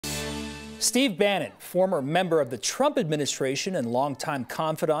Steve Bannon, former member of the Trump administration and longtime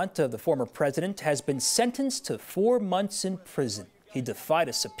confidant of the former president, has been sentenced to 4 months in prison. He defied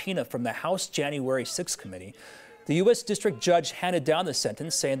a subpoena from the House January 6 committee. The U.S. district judge handed down the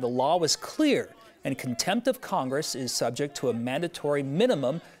sentence, saying the law was clear and contempt of Congress is subject to a mandatory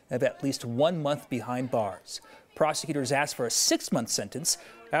minimum of at least 1 month behind bars. Prosecutors asked for a 6-month sentence.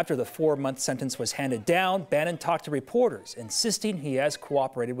 After the 4-month sentence was handed down, Bannon talked to reporters, insisting he has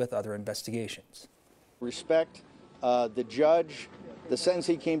cooperated with other investigations. Respect the judge. The sentence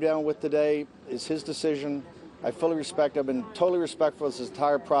he came down with today is his decision. I fully respect. I've been totally respectful of this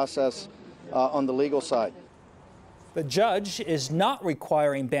entire process on the legal side. The judge is not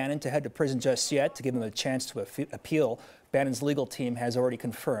requiring Bannon to head to prison just yet to give him a chance to appeal. Bannon's legal team has already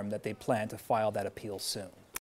confirmed that they plan to file that appeal soon.